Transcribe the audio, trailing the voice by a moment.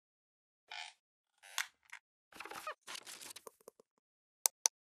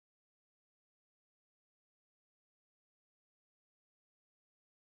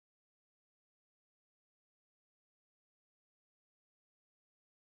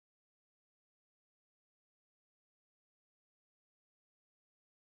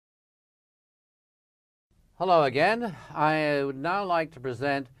Hello again. I would now like to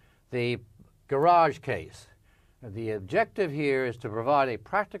present the garage case. The objective here is to provide a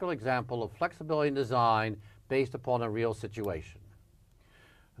practical example of flexibility in design based upon a real situation.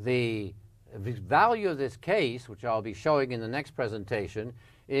 The value of this case, which I'll be showing in the next presentation,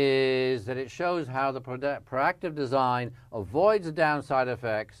 is that it shows how the proactive design avoids the downside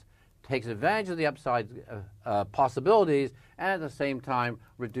effects, takes advantage of the upside possibilities, and at the same time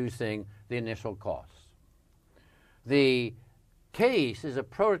reducing the initial costs. The case is a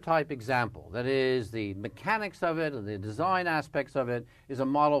prototype example. That is, the mechanics of it and the design aspects of it is a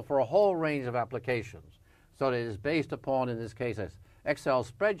model for a whole range of applications. So it is based upon, in this case, an Excel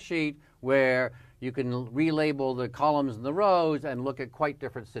spreadsheet where you can relabel the columns and the rows and look at quite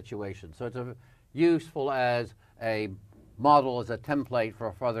different situations. So it's useful as a model, as a template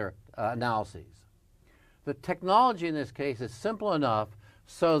for further analyses. The technology in this case is simple enough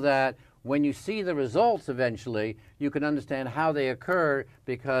so that when you see the results eventually, you can understand how they occur,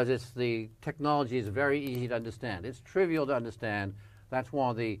 because the technology is very easy to understand. It's trivial to understand. That's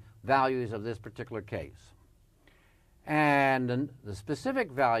one of the values of this particular case. And the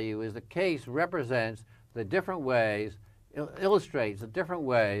specific value is the case represents the different ways, illustrates the different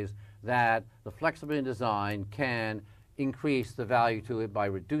ways that the flexibility in design can increase the value to it by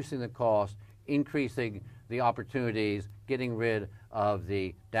reducing the cost, increasing the opportunities, getting rid of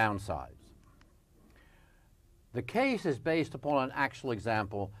the downsides. The case is based upon an actual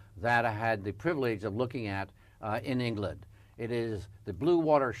example that I had the privilege of looking at in England. It is the Blue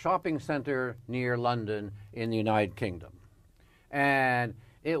Water Shopping Centre near London in the United Kingdom. And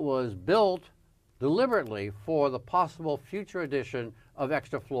it was built deliberately for the possible future addition of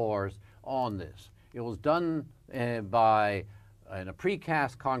extra floors on this. It was done in a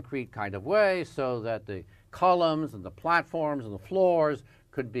precast concrete kind of way, so that the columns and the platforms and the floors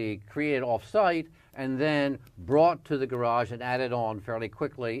could be created off-site and then brought to the garage and added on fairly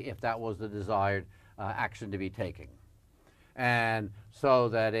quickly if that was the desired action to be taken. And so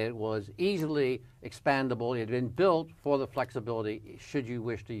that it was easily expandable. It had been built for the flexibility should you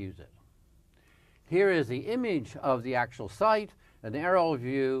wish to use it. Here is the image of the actual site. An aerial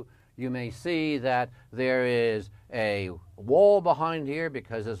view. You may see that there is a wall behind here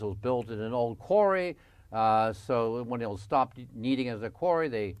because this was built in an old quarry. So when it will stop needing it as a quarry,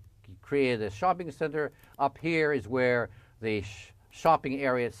 they created a shopping center. Up here is where the shopping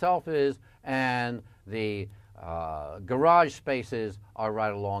area itself is, and the garage spaces are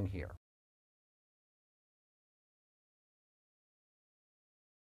right along here.